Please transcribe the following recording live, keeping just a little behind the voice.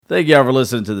Thank y'all for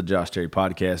listening to the Josh Terry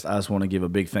Podcast. I just want to give a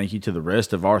big thank you to the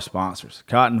rest of our sponsors: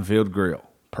 Cottonfield Grill,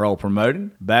 Pearl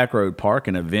Promoting, Backroad Park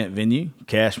and Event Venue,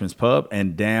 Cashman's Pub,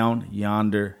 and Down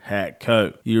Yonder Hat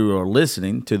Coat. You are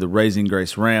listening to the Raisin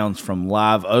Grace Rounds from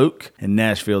Live Oak in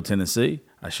Nashville, Tennessee.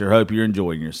 I sure hope you're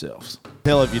enjoying yourselves.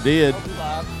 Hell, if you did,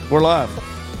 we're live.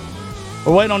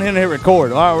 We're waiting on him to hit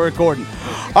record. All right, we're recording.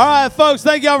 All right, folks,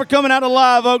 thank y'all for coming out to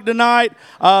Live Oak tonight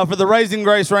for the Raisin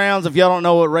Grace Rounds. If y'all don't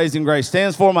know what Raisin Grace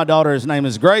stands for, my daughter's name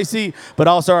is Gracie, but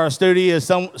also our studio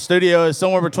is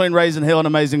somewhere between Raisin Hill and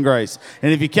Amazing Grace.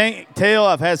 And if you can't tell,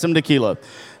 I've had some tequila.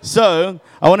 So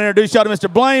I want to introduce y'all to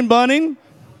Mr. Blaine Bunning.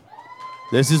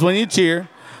 This is when you cheer.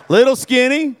 Little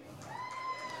Skinny.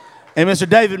 And Mr.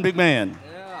 David McMahon.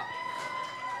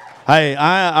 Hey,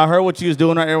 I heard what you was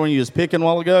doing right there when you was picking a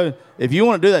while ago. If you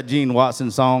want to do that Gene Watson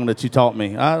song that you taught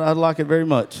me, I'd like it very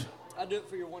much. I'll do it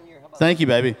for your 1 year. How about Thank you,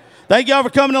 baby. Thank y'all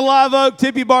for coming to Live Oak.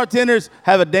 Tippy bartenders,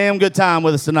 have a damn good time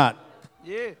with us tonight.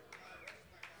 Yeah.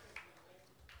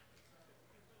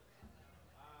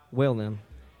 Well, then.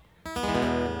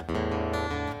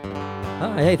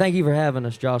 Hey, thank you for having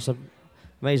us, Josh.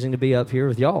 Amazing to be up here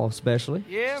with y'all, especially.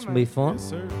 Yeah, it's gonna be fun. Yes,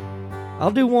 sir.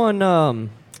 I'll do one.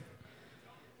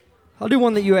 I'll do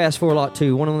one that you asked for a lot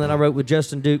too. One of them that I wrote with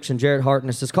Justin Dukes and Jarrett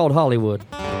Hartness. It's called Hollywood.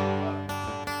 I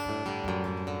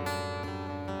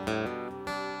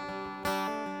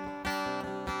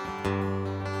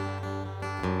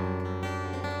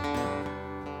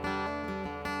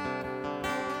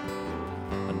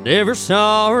never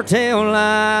saw her tail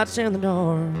lights in the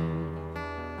dark,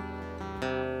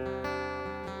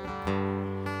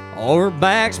 or her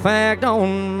bags packed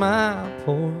on my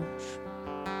porch.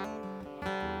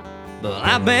 But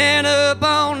I've been up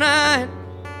all night,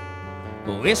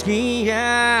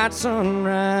 whiskey-eyed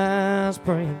sunrise,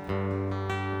 praying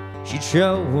she'd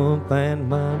show up at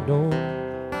my door.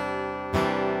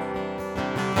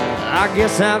 I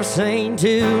guess I've seen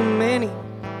too many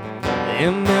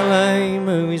them LA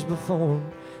movies before,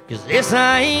 'cause this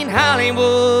ain't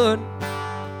Hollywood,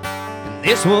 and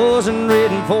this wasn't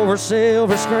written for a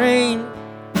silver screen.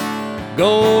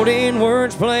 Golden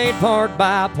words played part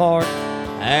by part.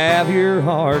 Have your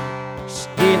heart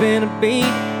skipping a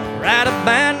beat. Right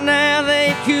about now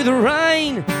they cue the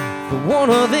rain for one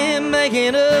of them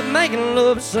making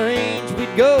love scenes.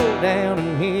 We'd go down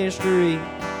in history,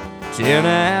 10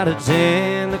 out of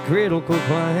 10, the critical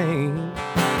claim.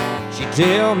 She'd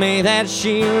tell me that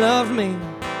she loved me,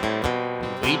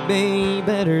 we'd be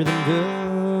better than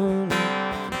good.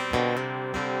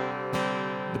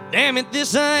 But damn it,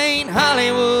 this ain't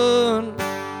Hollywood.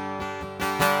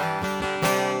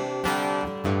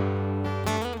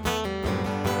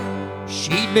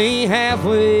 She'd be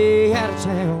halfway out of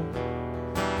town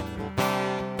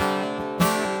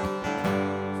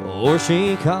before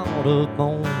she caught up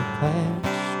on the past.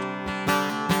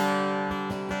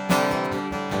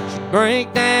 She'd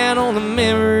break down on the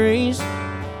memories,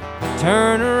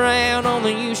 turn around on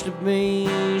the used to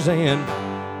be's, and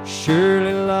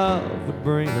surely love would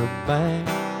bring her back.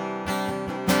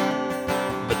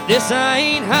 But this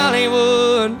ain't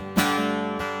Hollywood.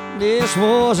 This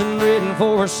wasn't written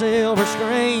for a silver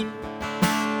screen.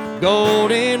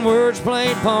 Golden words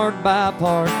played part by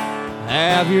part.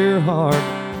 Have your heart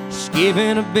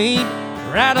skipping a beat.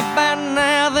 Right about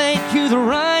now they cue the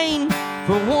rain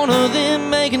for one of them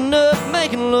making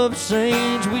love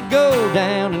scenes. We'd go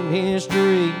down in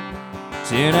history,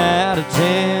 10 out of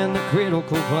 10, the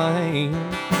critical claim.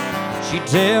 She'd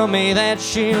tell me that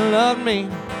she loved me,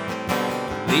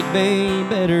 we'd be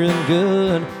better than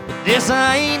good. This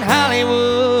ain't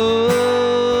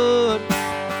Hollywood.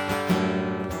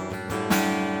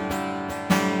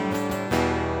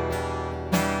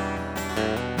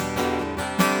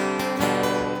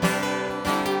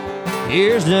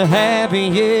 Here's the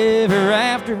happy ever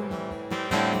after,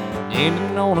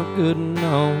 ending on a good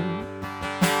note.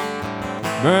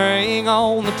 Bring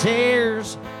on the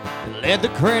tears and let the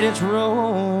credits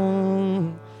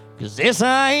roll. 'Cause this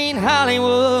ain't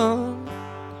Hollywood.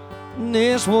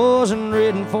 This wasn't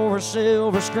written for a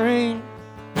silver screen.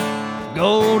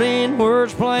 Golden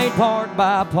words played part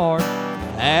by part.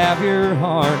 Have your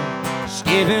heart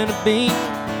skipping a beat.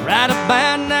 Right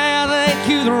about now they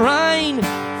cue the rain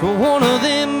for one of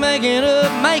them making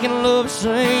love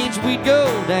scenes. We'd go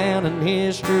down in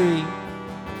history,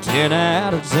 10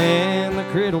 out of 10, the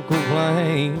critical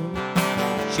claim.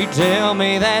 She'd tell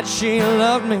me that she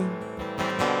loved me,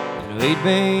 and we'd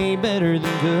be better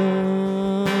than good.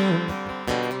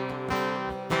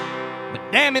 But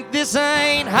damn it, this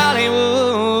ain't Hollywood.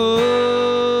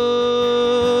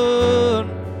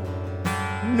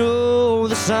 No,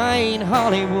 this ain't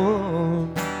Hollywood.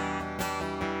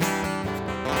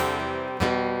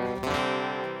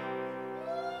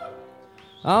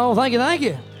 Oh, thank you, thank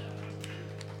you.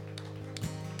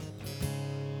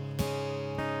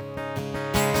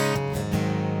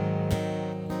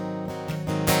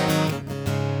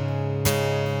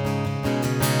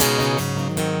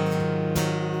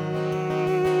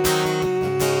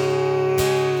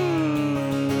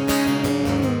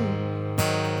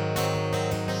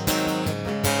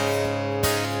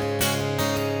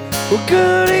 Well,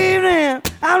 good evening,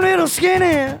 I'm a little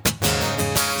skinny.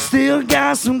 Still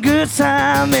got some good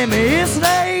time in me. It's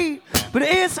late, but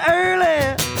it's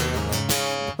early.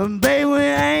 And baby, we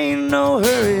ain't no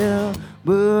hurry,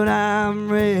 but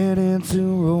I'm ready to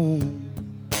roll.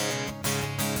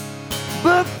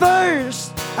 But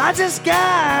first, I just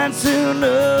got to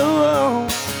know.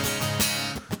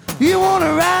 You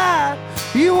wanna ride,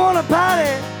 you wanna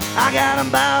party. I got a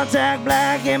Baltic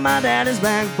black in my daddy's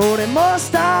back, 40 more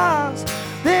stars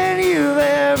than you've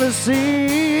ever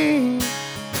seen.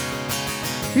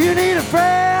 You need a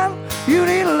friend, you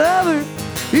need a lover.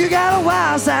 You got a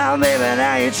wild side, baby,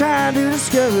 now you're trying to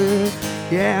discover.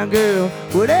 Yeah, girl,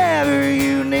 whatever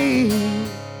you need.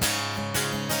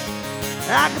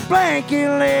 Like a blanket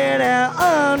laid out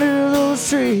under those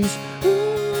trees.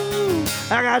 Ooh,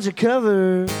 I got you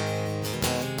covered.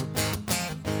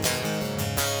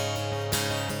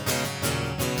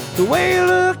 The way you're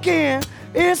looking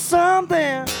is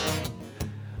something.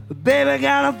 Baby,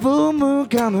 got a full moon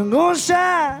coming, gonna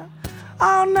shine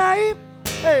all night.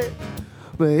 Hey.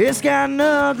 But it's got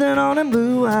nothing on them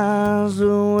blue eyes,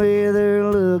 the way they're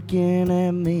looking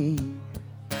at me.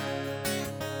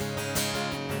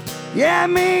 Yeah, it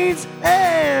means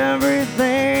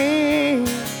everything.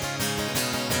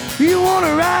 You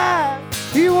wanna ride,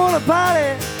 you wanna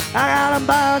party. I got a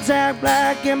Baltic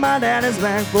black in my daddy's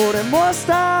back, 40 more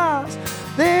stars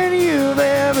than you've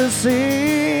ever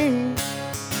seen.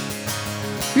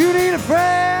 You need a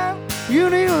friend, you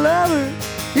need a lover.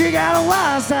 You got a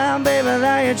wild side, baby,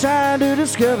 now you're trying to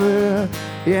discover.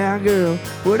 Yeah, girl,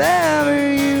 whatever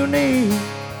you need.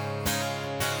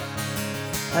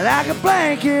 Like a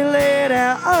blanket laid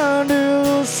out under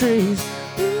those trees.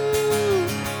 Ooh,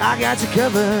 I got you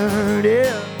covered,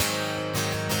 yeah.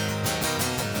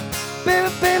 Baby,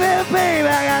 baby, baby,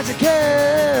 I got you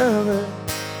covered.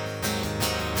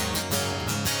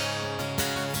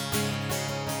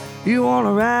 You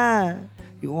wanna ride,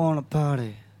 you wanna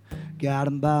party. Got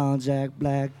 'em Baltic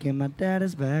black in my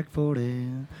daddy's back,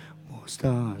 40 more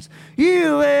stars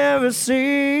you ever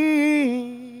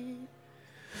seen.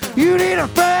 You need a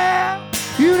friend,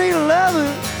 you need a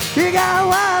lover. You got a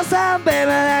wild side, baby,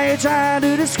 now you're trying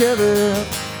to discover.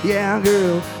 Yeah,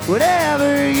 girl,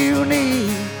 whatever you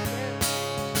need.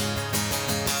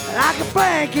 Like a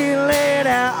blanket laid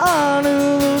out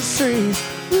under those trees.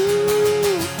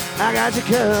 Ooh, I got you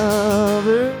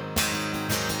covered.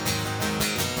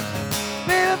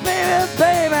 Baby, baby,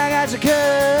 baby, I got you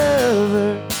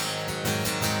covered.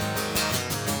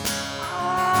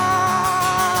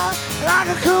 Ah, like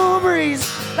a cool breeze,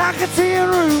 like a tin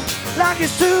roof, like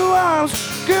it's 2 arms.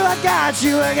 Girl, I got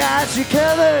you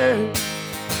covered.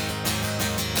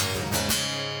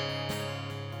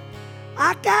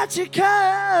 I got you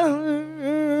covered,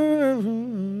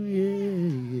 yeah.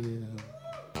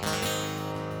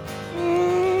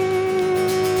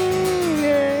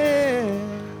 Yeah.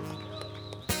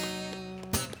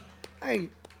 Hey.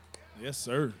 Yes,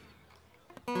 sir.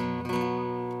 Well,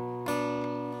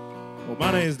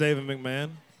 my name is David McMahon.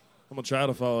 I'm going to try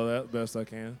to follow that best I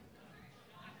can.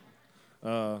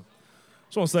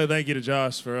 Just want to say thank you to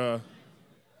Josh for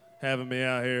having me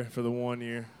out here for the 1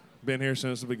 year. Been here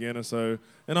since the beginning, so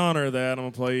in honor of that, I'm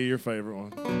going to play you your favorite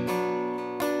one.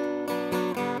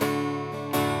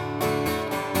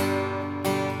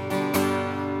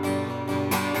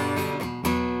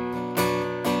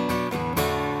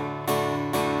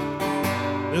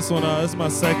 This one, this is my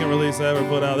second release I ever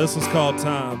put out. This one's called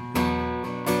Time.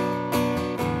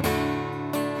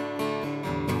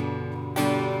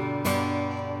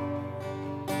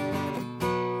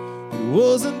 It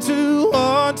wasn't too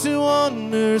hard to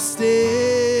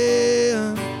understand.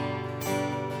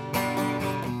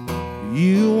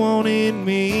 You wanted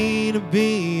me to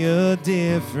be a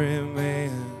different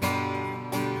man.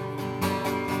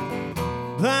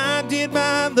 Blinded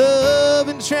by love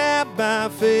and trapped by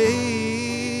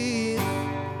faith.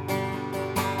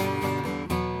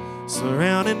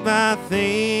 Surrounded by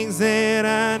things that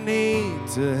I need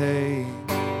to hate.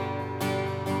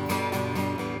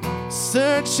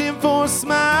 Searching for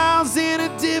smiles in a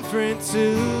different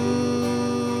tune.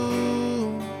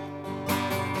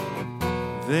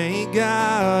 Thank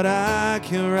God I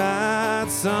can write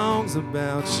songs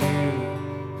about you.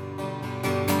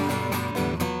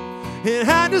 and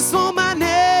I just want my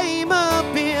name up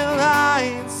in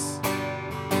lights.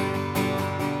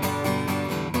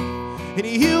 And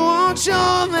you want your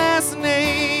last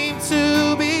name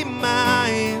to be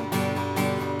mine.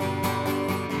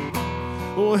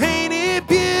 Oh, ain't it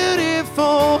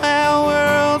beautiful how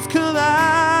worlds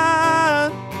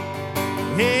collide?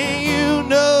 And you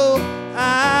know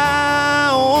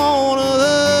I wanna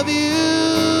love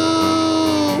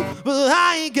you, but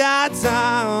I ain't got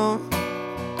time.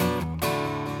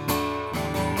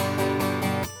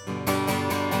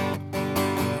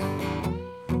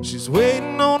 She's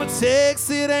waiting on a text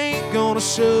that ain't gonna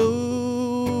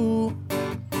show.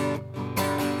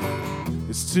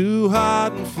 It's too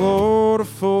hot in Florida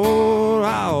for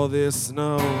all this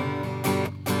snow.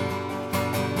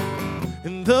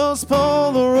 And those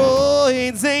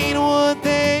Polaroids ain't what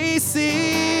they seem.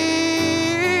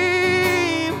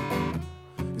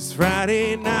 It's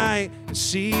Friday night and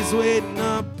she's waiting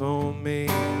up on me.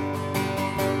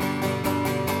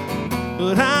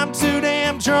 But I'm too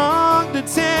damn drunk to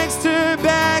text her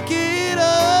back at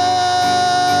all.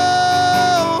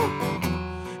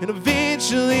 And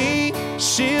eventually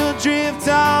she'll drift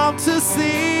off to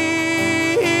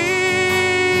sea.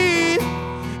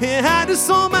 And I just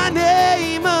want my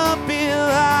name up in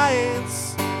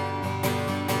lights.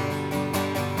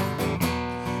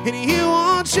 And you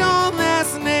want your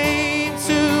last name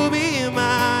to be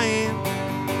mine.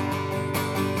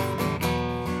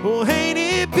 Oh, ain't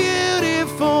it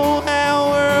beautiful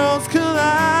how worlds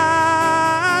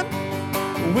collide?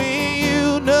 When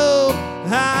you know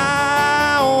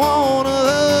I wanna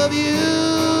love you,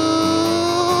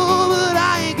 but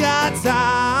I ain't got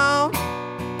time.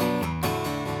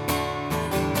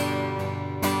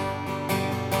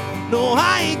 No,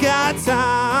 I ain't got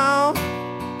time.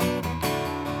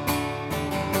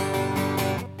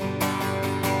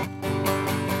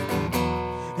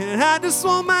 And I just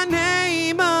want my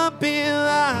name up in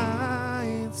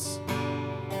lights.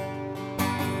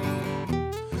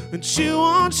 And you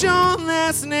want your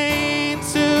last name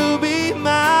to be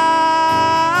mine.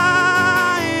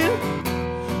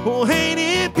 Oh, ain't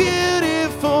it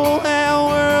beautiful how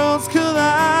worlds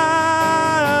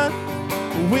collide?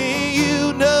 When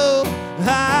you know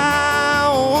I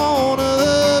wanna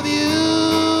love you,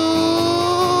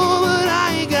 but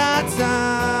I ain't got time.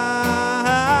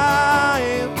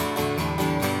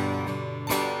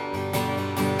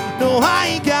 No, I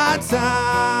ain't got time.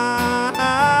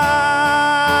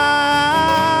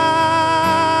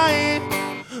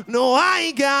 No, I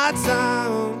ain't got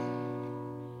time.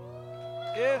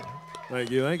 Yeah.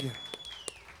 Thank you, thank you.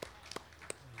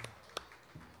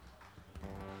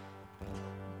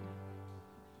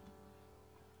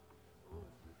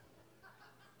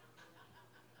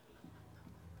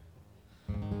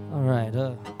 All right.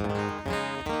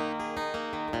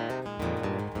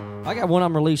 I got one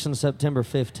I'm releasing September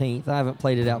 15th. I haven't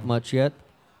played it out much yet.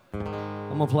 I'm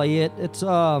gonna play it. It's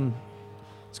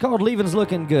called "Leaving's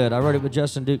Looking Good." I wrote it with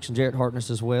Justin Dukes and Jarrett Hartness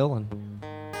as well, and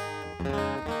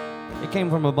it came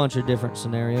from a bunch of different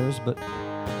scenarios. But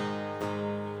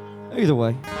either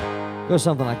way, it goes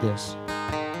something like this.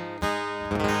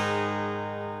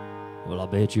 Well, I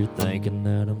bet you're thinking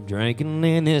that I'm drinking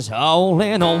in this hole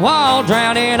in a wall,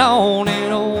 drowning on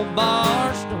an old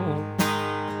bar stool.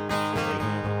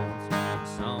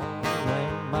 Song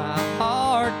playing my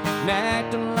heart and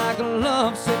acting like a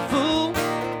lovesick fool.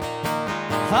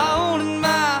 Holding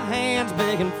my hands,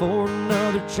 begging for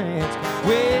another chance,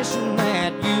 wishing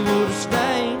that you would have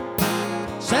stayed.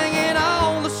 Singing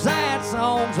all the sad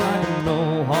songs like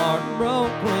no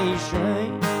heartbroken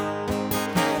cliche.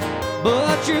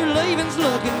 But your leaving's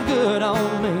looking good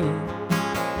on me.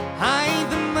 I ain't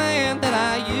the man that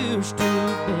I used to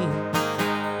be.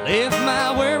 Left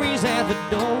my worries at the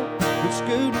door, we're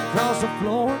scooting across the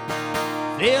floor,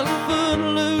 feeling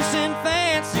footloose and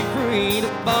fancy free. The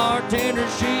bartender,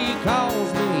 she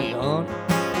calls me honey.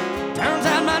 Turns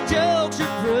out my jokes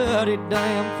are pretty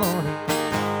damn funny.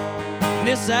 And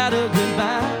this side of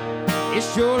goodbye is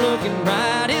sure looking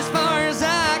right as far as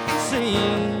I can see.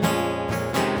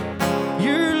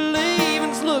 Your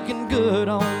leaving's looking good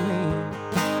on me.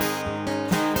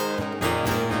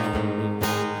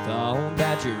 Thought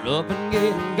that you're up and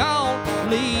getting gone,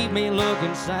 leave me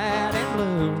looking sad and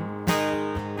blue.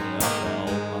 Yeah, I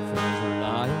thought my friends were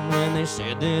lying when they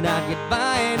said that I'd get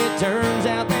by, and it turns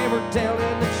out they were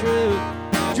telling the truth.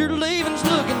 Your leaving's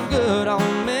looking good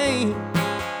on me.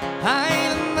 I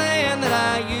ain't the man that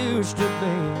I used to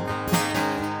be.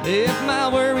 Left my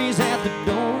worries at the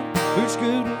door, we're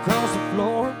scooting across the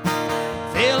floor,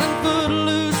 feeling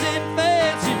footloose and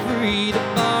fancy free. The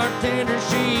bartender,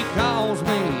 she calls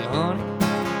me honey.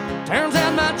 Turns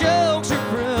out my joke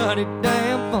pretty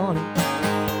damn funny.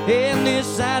 And this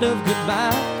side of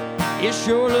goodbye is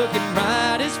sure looking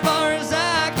bright as far as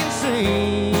I can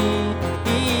see.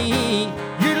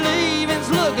 Your leaving's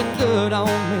looking good on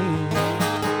me.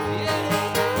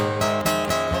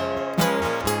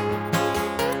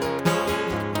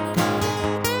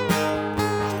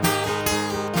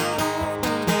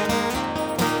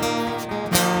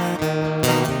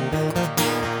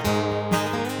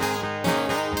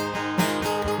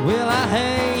 Well, I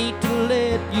hate to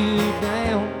let you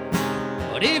down,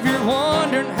 but if you're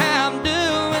wondering how I'm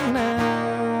doing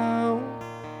now,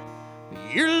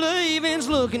 your leaving's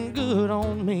looking good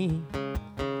on me.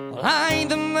 Well, I ain't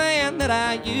the man that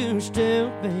I used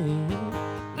to be.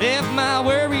 Left my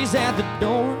worries at the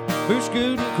door, boot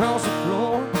scooting across the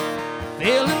floor,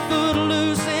 feeling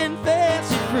footloose and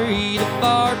fancy free. The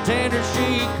bartender,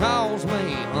 she calls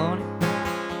me honey.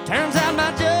 Turns out my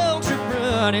jokes are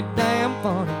pretty damn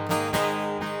funny.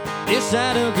 This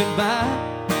side of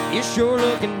goodbye is sure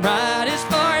looking bright as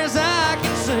far as I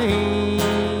can see.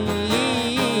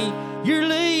 Your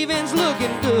leaving's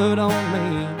looking good on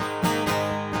me.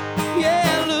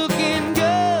 Yeah, looking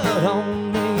good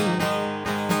on me.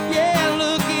 Yeah,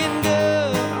 looking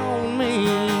good on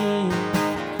me.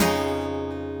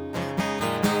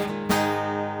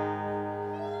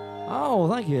 Oh,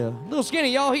 thank you. Little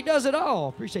Skinny, y'all, he does it all.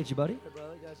 Appreciate you, buddy.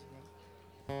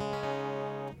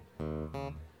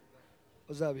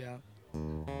 What's up, y'all?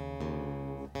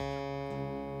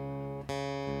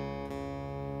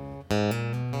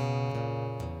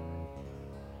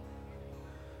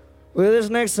 Well, this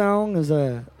next song is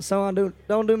a song I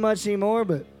don't do much anymore,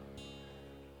 but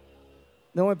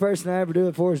the only person I ever do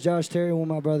it for is Josh Terry, one of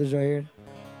my brothers right here.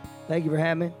 Thank you for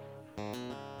having me.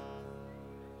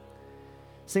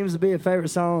 Seems to be a favorite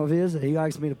song of his that he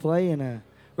likes me to play, and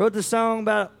wrote this song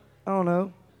about, I don't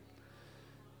know,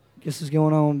 I guess it's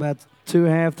going on about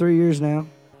 2.5, 3 years now.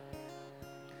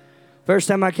 First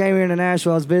time I came here to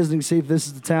Nashville, I was visiting to see if this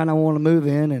is the town I want to move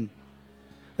in. And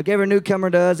like every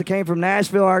newcomer does, I came from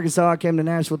Nashville, Arkansas. I came to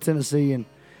Nashville, Tennessee, and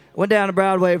went down to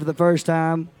Broadway for the first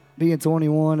time, being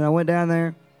 21. And I went down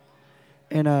there,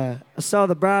 and I saw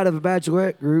the bride of a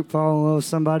bachelorette group fall in love with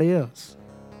somebody else.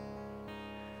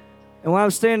 And while I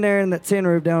was standing there in that tin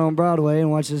roof down on Broadway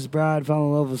and watching this bride fall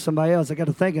in love with somebody else, I got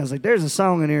to thinking, I was like, there's a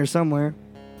song in here somewhere.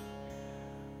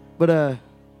 But I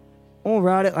want to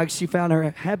write it like she found her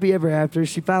happy ever after.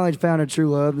 She finally found her true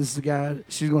love. This is the guy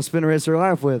she's going to spend the rest of her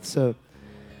life with. So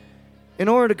in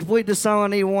order to complete this song, I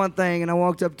need one thing. And I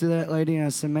walked up to that lady and I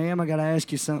said, ma'am, I got to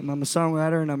ask you something. I'm a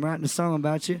songwriter and I'm writing a song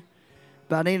about you.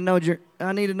 But I need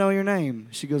to know your name.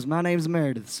 She goes, my name's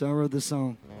Meredith. So I wrote this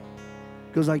song.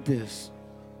 It goes like this.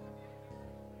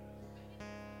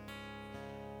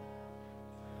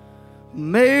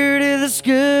 Meredith, it's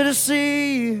good to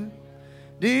see you.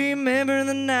 Do you remember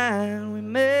the night we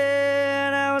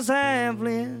met? I was half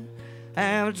lit,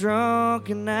 half drunk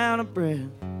and out of breath,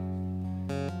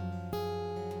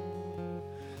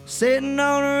 sitting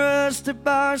on a rusty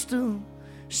bar stool,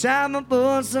 shot my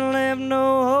bullets and left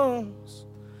no holes.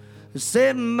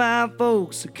 Sitting by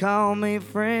folks that call me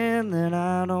friend that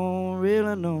I don't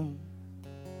really know.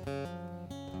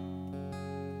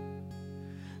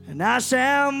 And I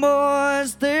shout,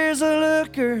 boys, there's a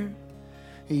looker.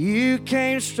 You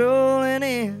came strolling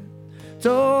in,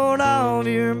 told all of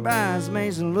your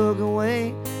bridesmaids to look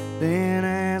away, then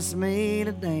asked me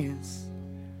to dance.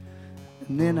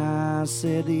 And then I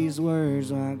said these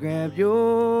words when I grabbed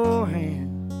your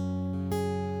hand.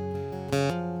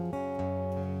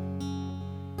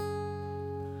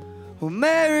 Well,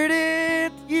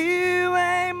 Meredith, you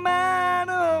ain't mine,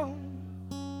 oh,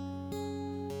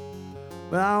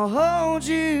 but I'll hold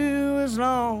you as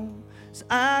long as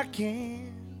I can.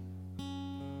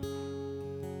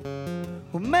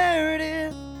 Well,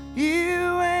 Meredith, you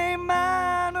ain't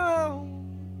mine, oh,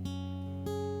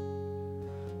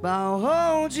 but I'll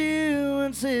hold you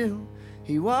until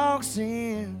he walks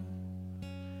in,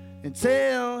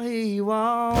 until he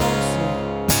walks in.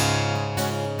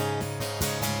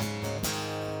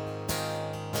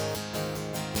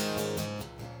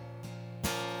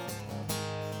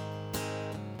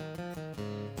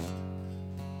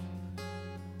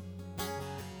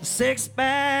 A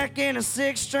six-pack and a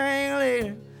six-string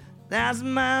later,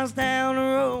 1,000 miles down the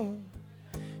road.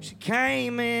 She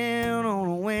came in on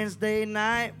a Wednesday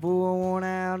night for a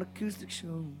worn-out acoustic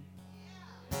show.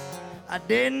 I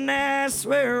didn't ask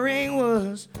where her ring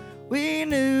was. We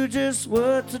knew just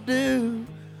what to do.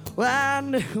 Well, I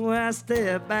knew when I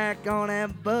stepped back on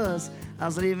that bus, I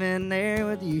was leaving there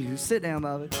with you. Sit down,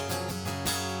 Bobby.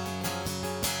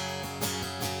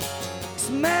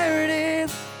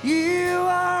 Meredith, you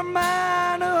are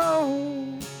mine, oh,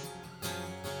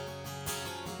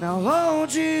 Now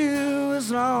hold you as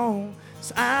long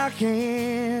as I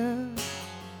can.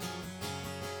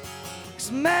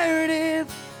 'Cause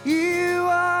Meredith, you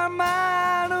are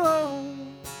mine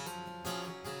alone.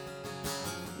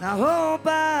 Now hope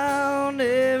I'll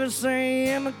never see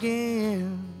him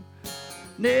again.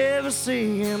 Never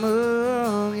see him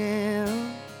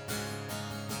again.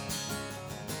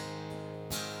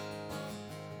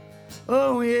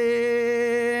 Oh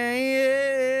yeah,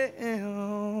 yeah,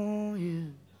 oh yeah.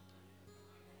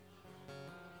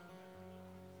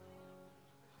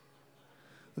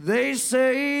 They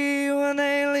say when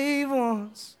they leave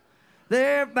once,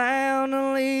 they're bound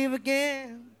to leave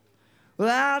again. Well,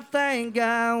 I thank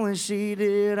God when she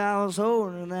did, I was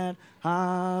holding that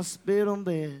hospital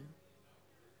bed.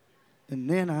 And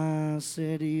then I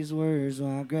said these words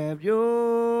when I grabbed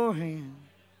your hand.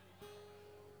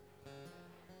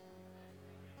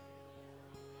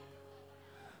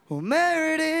 Well,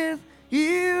 Meredith,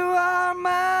 you are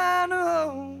mine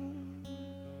alone.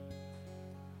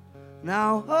 And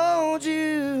I'll hold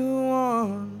you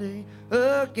one day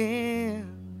again.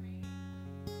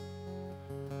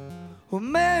 Well,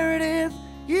 Meredith,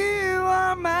 you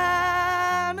are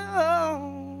mine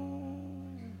alone.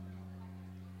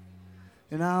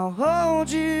 And I'll hold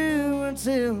you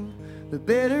until the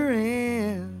bitter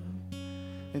end.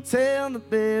 Until the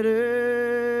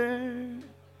bitter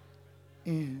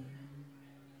end.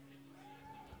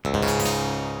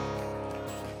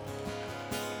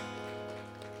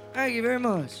 Thank you very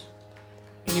much.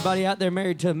 Anybody out there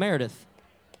married to Meredith?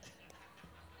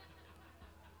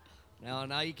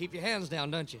 Now you keep your hands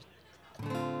down, don't you?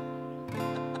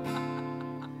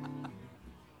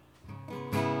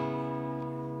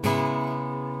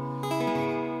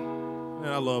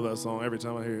 Man, I love that song every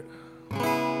time I hear it.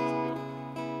 Yeah,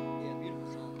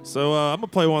 beautiful song. So I'm going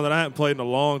to play one that I haven't played in a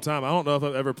long time. I don't know if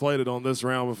I've ever played it on this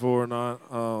round before or not.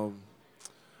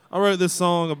 I wrote this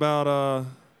song about,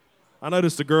 I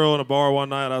noticed a girl in a bar one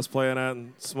night I was playing at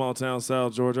in small town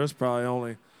South Georgia. There's probably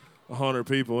only 100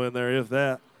 people in there, if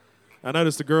that. I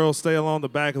noticed a girl stay along the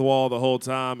back of the wall the whole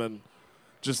time and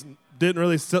just didn't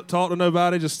really talk to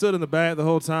nobody, just stood in the back the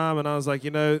whole time. And I was like, you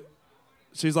know,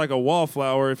 she's like a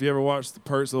wallflower, if you ever watched the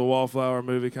Perks of the Wallflower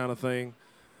movie kind of thing.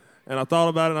 And I thought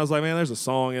about it, and I was like, man, there's a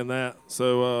song in that.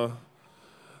 So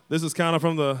this is kind of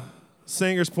from the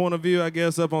singer's point of view, I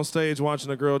guess, up on stage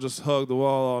watching a girl just hug the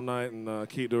wall all night and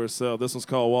keep to herself. This one's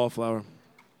called Wallflower.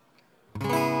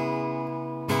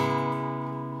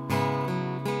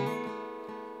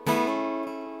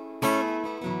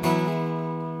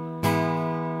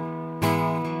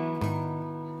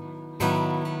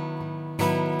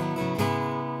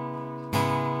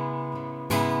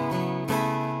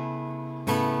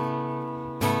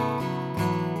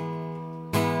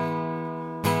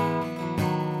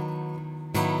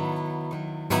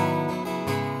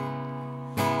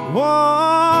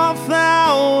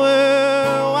 Wallflower,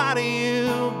 why do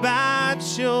you bite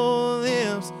your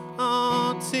lips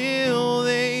until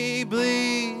they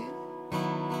bleed?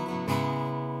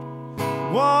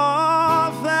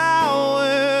 Wallflower,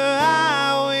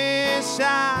 I wish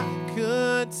I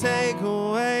could take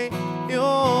away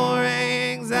your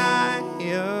anxiety.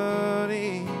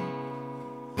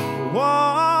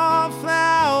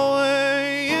 Wallflower,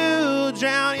 you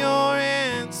drown your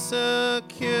insecurities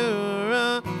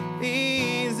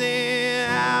in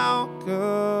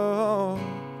alcohol.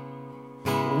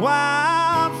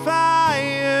 Wildfire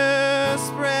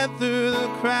spread through the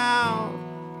crowd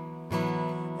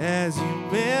as you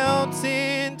melt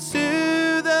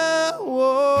into the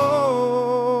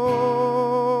wall.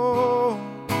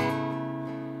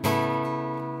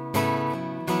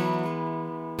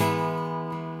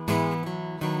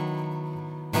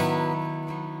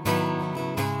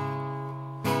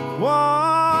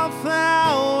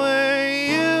 Wallflower,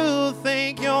 you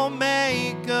think your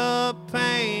makeup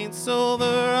paints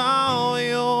over all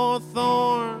your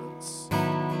thorns.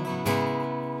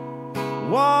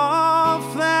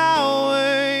 Wallflower,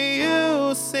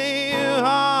 you say your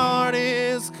heart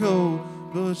is cold,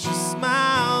 but your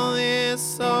smile is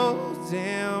so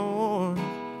damn warm.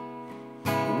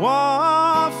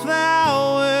 Wallflower,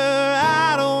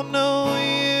 I don't know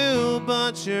you,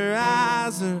 but your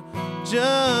eyes are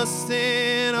just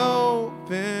an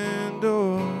open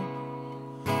door.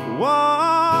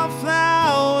 Wallflower,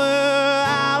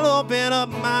 I'll open up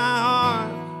my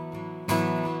heart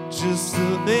just to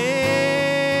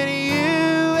let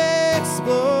you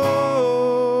explore.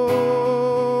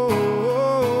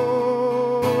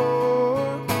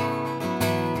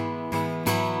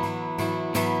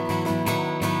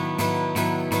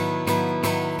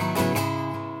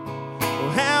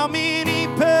 Well, how many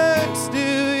perks do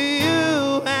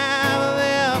you have?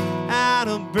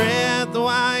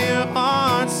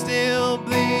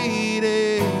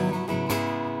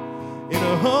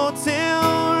 a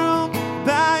hotel room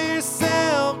by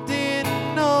yourself.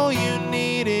 Didn't know you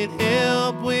needed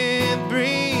help with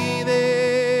breathing.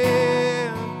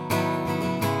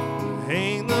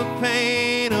 Hang the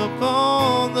paint up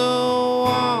on the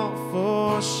wall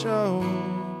for show,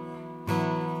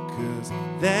 'cause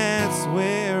that's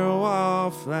where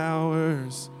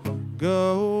wallflowers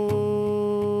go.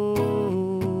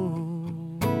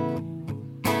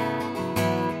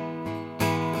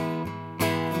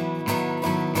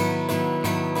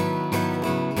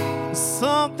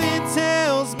 Something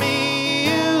tells me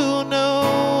you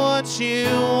know what you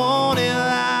want in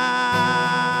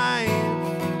life.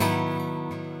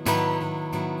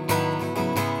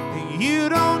 You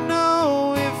don't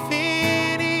know if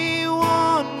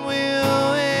anyone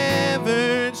will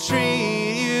ever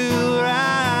treat you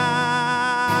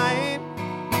right,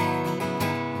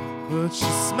 but you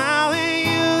smile and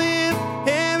you live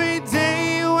every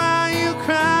day while you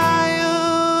cry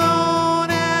alone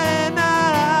at night.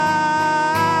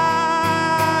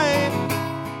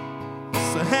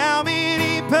 So how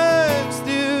many perks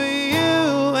do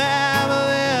you have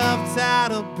left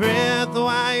out of breath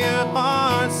while your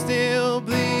heart's still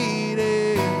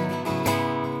bleeding?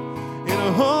 In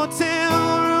a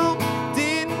hotel room,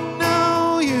 didn't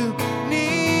know you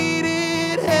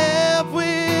needed help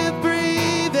with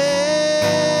breathing.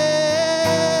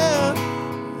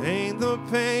 Ain't the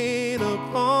paint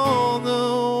upon the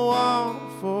wall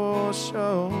for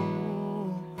show,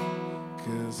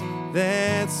 'cause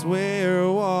that's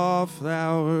where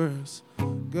wallflowers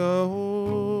go.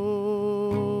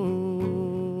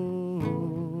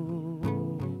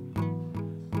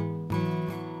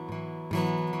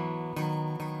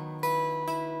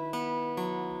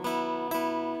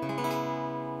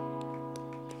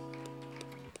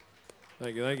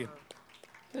 Thank you, thank you.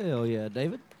 Hell yeah,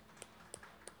 David.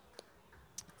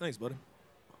 Thanks, buddy.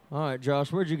 All right,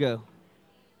 Josh, where'd you go?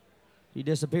 You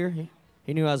disappear?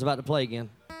 He knew I was about to play again.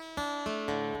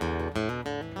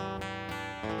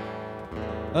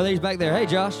 Oh, he's back there. Hey,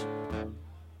 Josh.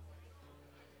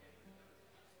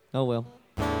 Oh, well.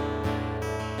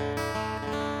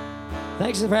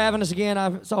 Thanks for having us again.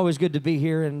 It's always good to be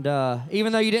here. And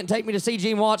even though you didn't take me to see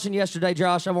Gene Watson yesterday,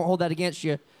 Josh, I won't hold that against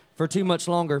you for too much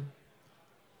longer.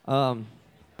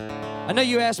 I know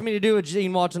you asked me to do a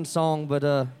Gene Watson song, but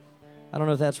I don't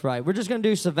know if that's right. We're just going to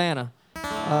do Savannah.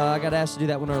 I got asked to do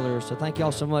that one earlier, so thank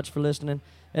y'all so much for listening.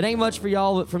 It ain't much for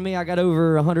y'all, but for me, I got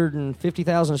over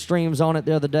 150,000 streams on it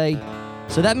the other day.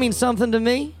 So that means something to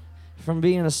me from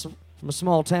being from a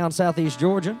small town, southeast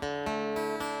Georgia.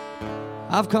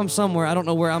 I've come somewhere. I don't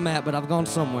know where I'm at, but I've gone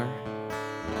somewhere.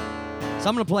 So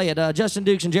I'm going to play it. Justin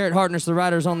Dukes and Jarrett Hartness, the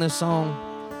writers on this song.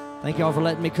 Thank y'all for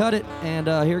letting me cut it, and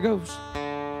here it goes.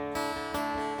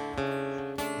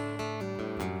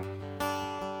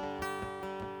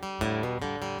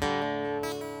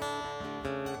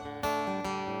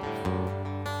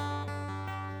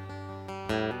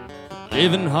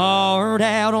 Living hard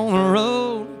out on the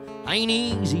road ain't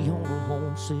easy on a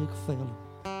homesick fella.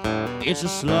 It's a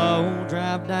slow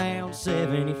drive down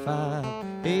 75,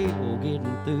 hell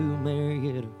getting through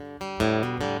Marietta.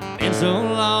 Been so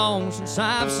long since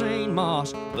I've seen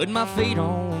Moss, put my feet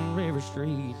on River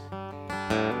Street.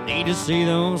 Need to see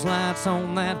those lights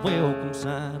on that welcome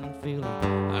sign and feel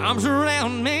arms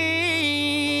around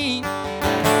me.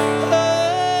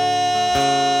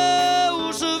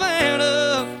 Oh,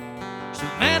 Savannah,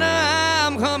 Savannah,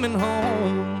 I'm coming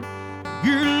home.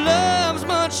 Your love's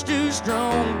much too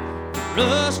strong for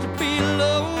us to be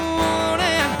alone.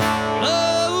 And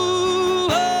oh,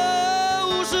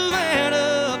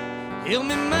 Savannah, help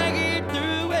me make it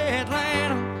through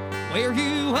Atlanta. Where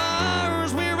you are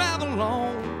is where I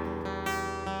belong.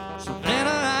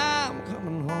 Savannah, I'm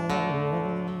coming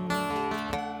home.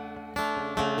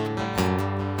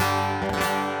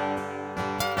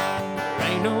 There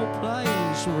ain't no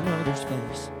place where another's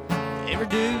face ever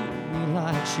do me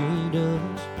like she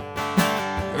does.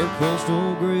 Her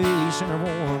coastal grace and her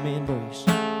warm embrace is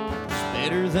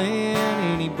better than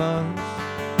any buzz.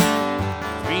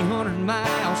 300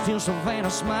 miles till Savannah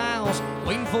smiles,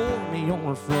 waiting for me on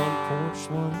her front porch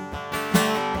swing. I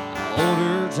hold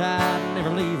her tight and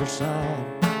never leave her side,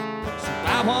 so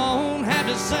I won't have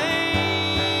to sing.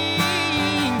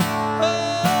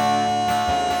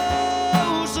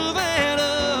 Oh,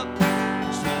 Savannah,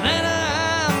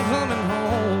 Savannah, I'm coming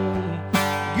home.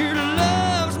 Your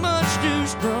love's much too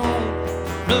strong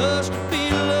for us to be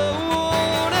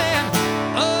alone. And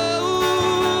oh,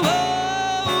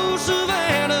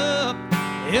 Savannah,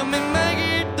 help me make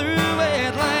it through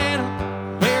Atlanta.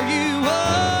 Where you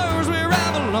are is where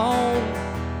I belong.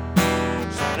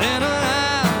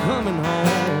 Savannah, I'm coming home.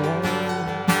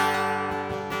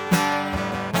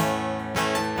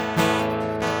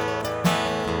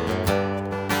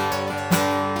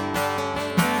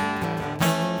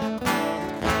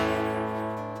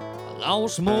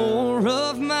 lost more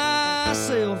of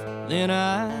myself than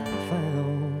I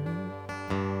found.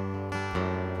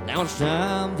 Now it's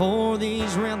time for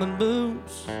these rambling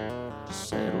boots to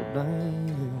settle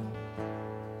down.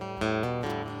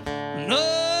 No,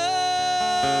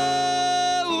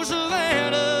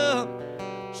 Savannah,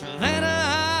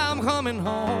 Savannah, I'm coming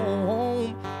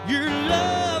home. Your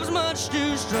love's much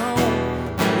too strong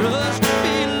for us to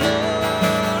be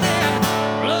alone. And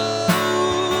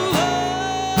oh,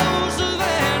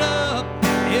 Savannah,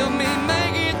 help me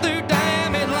make it through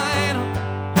damn Atlanta.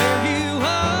 Where you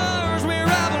are is where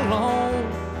I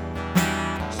belong.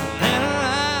 Savannah,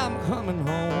 I'm coming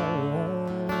home.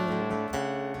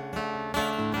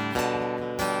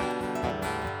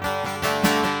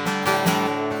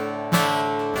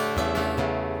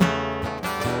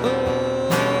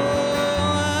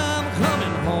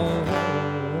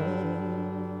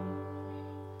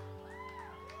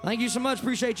 Thank you so much.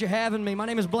 Appreciate you having me. My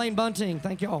name is Blaine Bunting.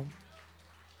 Thank y'all.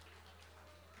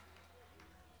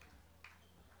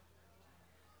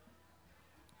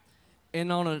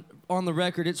 And on the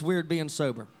record, it's weird being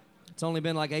sober. It's only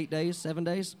been like 8 days, 7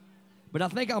 days. But I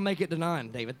think I'll make it to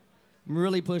 9, David. I'm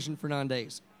really pushing for 9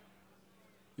 days.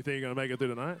 You think you're going to make it through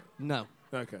tonight? No.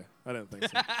 Okay. I didn't think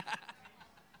so.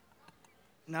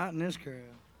 Not in this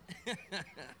crowd.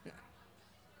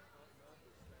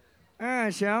 All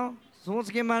right, y'all. So once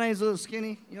again, my name's Little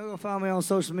Skinny. Y'all go follow me on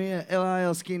social media at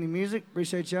LIL Skinny Music.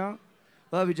 Appreciate y'all.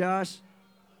 Love you, Josh.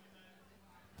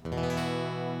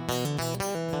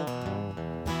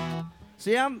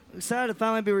 See, I'm excited to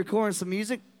finally be recording some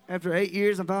music. After 8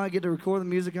 years, I finally get to record the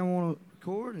music I want to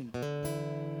record. And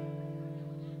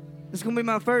it's going to be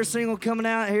my first single coming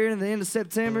out here in the end of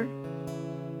September.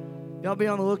 Y'all be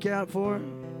on the lookout for it.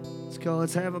 It's called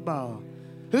Let's Have a Ball.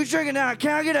 Who's drinking now?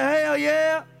 Can I get a hell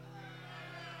yeah?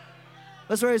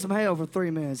 Let's raise some hell for 3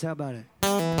 minutes. How about it?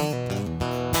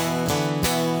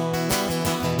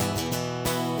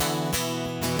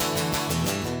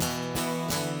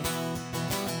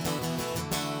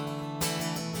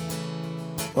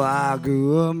 Well, I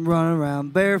grew up running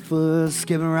around barefoot,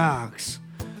 skipping rocks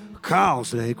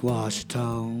across Lake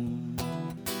Washington.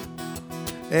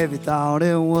 If you thought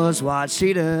it was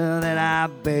Wachita, then I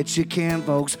bet you can,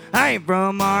 folks. I ain't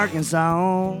from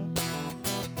Arkansas.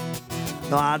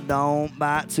 No, I don't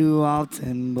bite too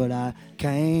often, but I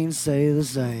can't say the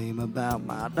same about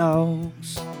my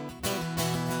dogs.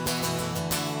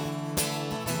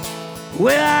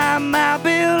 Well, I might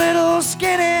be a little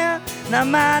skinny, and I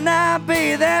might not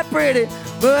be that pretty,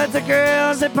 but the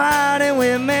girls that party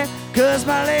with me, 'cause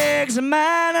my legs are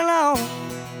mighty long.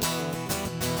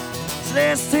 So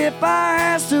let's tip our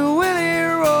hats to Willie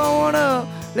rolling up.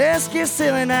 Let's get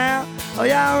silly now. Oh,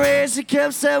 y'all raise your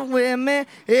cups up with me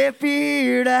if you're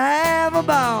here to have a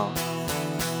ball.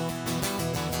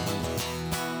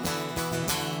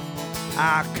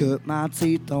 I cut my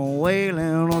teeth on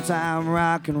wailing on time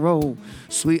rock and roll,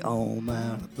 sweet home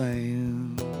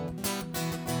Alabama.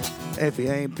 If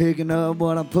you ain't picking up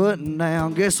what I'm putting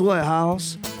down, guess what,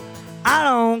 hoss? I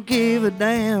don't give a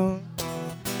damn.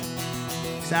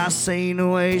 'Cause I seen the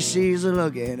way she's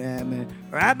looking at me,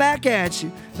 right back at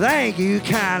you. Thank you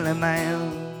kindly,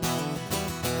 ma'am.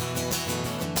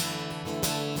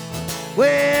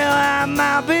 Well, I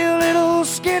might be a little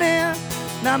skinny,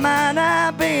 and I might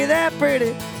not be that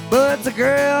pretty, but the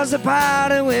girls are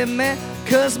party with me,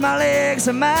 'cause my legs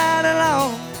are mighty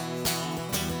long.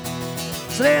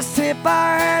 So let's tip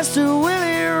our hats to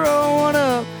Willie rolling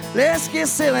up. Let's get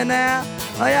silly now.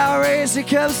 Oh, y'all raise your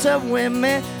cups up with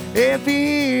me if you're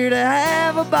here to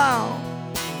have a ball.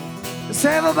 Let's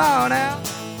have a ball now.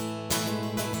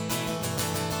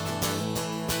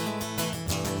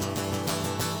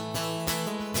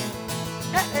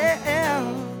 Yeah.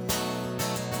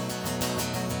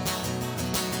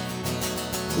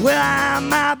 Well, I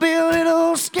might be a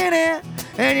little skinny,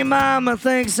 and your mama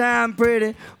thinks I'm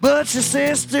pretty, but your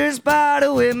sister's party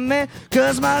with me,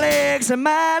 'cause my legs are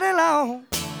mighty long.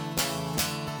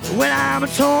 When I'm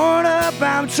torn up,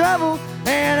 I'm trouble,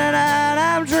 and tonight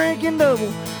I'm drinking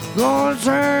double. Gonna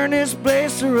turn this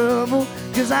place to rubble,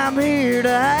 'cause I'm here to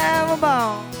have a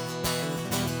ball.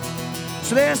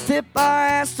 So let's tip our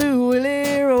ass to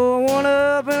Willie, roll one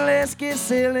up and let's get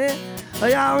silly.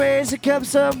 Y'all raise your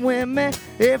cups up with me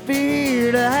if you're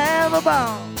here to have a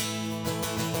ball.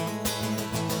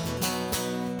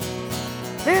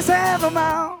 Let's have a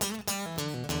ball.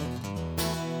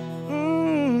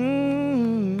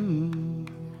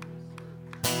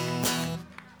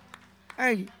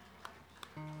 Hey.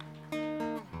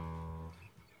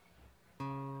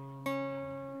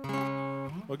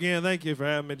 Again, thank you for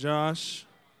having me, Josh.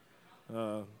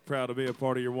 Proud to be a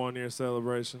part of your 1 year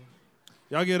celebration.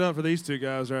 Y'all get up for these two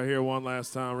guys right here one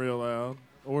last time real loud.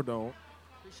 Or don't.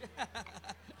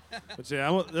 But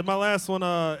yeah, my last one,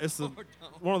 it's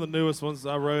one of the newest ones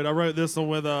I wrote. I wrote this one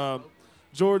with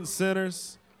Jordan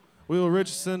Centers, Will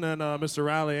Richardson, and Mr.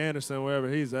 Riley Anderson, wherever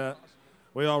he's at.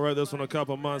 We all wrote this one a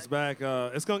couple months back.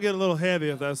 It's going to get a little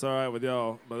heavy if that's all right with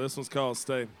y'all, but this one's called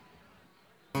Stay.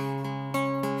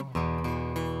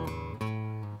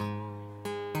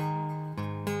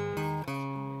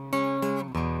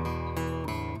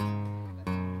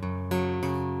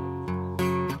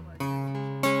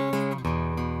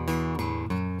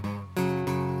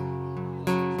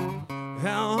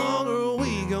 How long are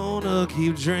we gonna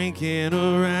keep drinking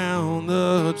around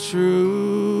the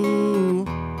truth?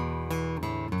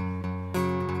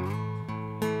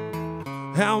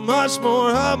 How much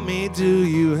more of me do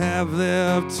you have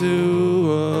left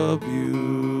to abuse?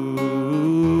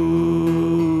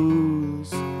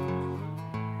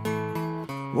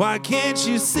 Why can't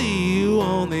you see you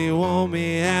only want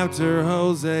me after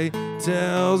Jose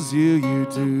tells you you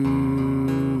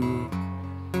do?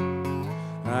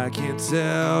 I can't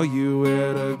tell you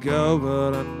where to go,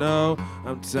 but I know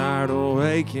I'm tired of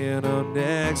waking up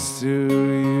next to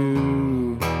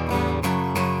you.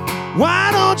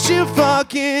 Why don't you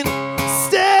fucking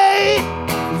stay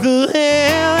the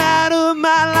hell out of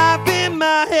my life in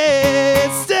my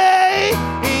head? Stay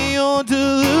in your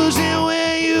delusion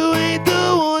where you ain't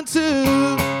the one to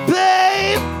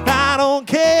blame. I don't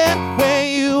care where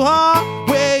you are,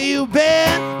 where you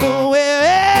been, but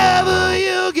wherever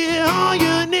you get on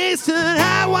your knees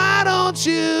tonight, why don't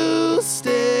you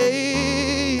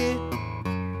stay?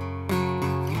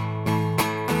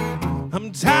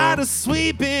 I'm tired of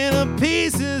sweeping up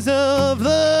pieces of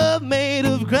love made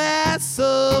of glass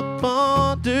up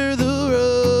under the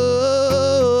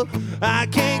rug. I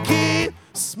can't keep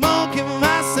smoking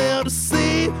myself to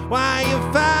sleep while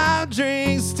you're 5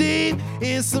 drinks deep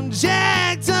in some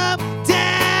jacked up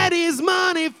daddy's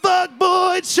money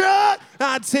fuckboy truck.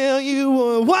 I tell you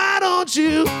what, why don't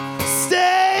you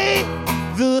stay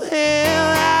the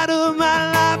hell out of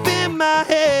my life in my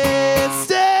head?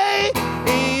 Stay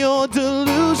in your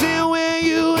delusion where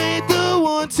you ain't the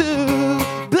one to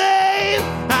blame.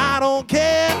 I don't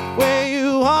care where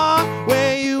you are,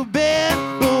 where you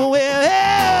been, but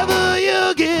wherever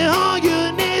you get on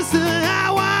your knees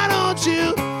tonight, why don't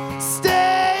you stay?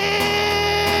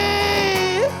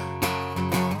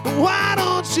 Why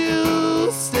don't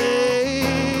you stay?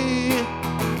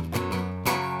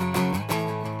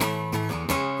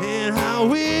 And I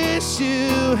wish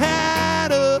you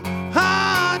had a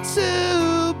heart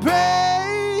to break.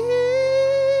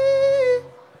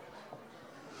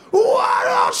 Why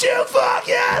don't you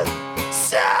fucking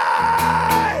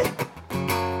stay?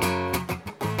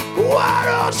 Why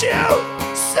don't you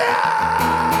stay?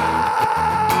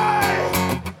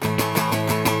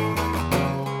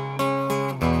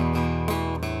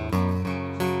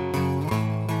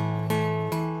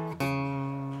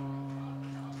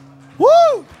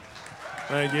 Woo!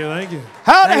 Thank you, thank you.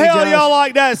 How the Thank you, hell Josh. y'all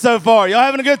like that so far? Y'all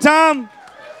having a good time?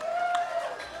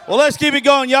 Well, let's keep it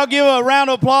going. Y'all give a round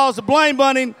of applause to Blaine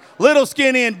Bunning, Little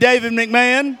Skinny, and David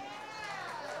McMahon.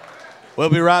 We'll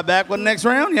be right back with the next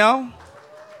round, y'all.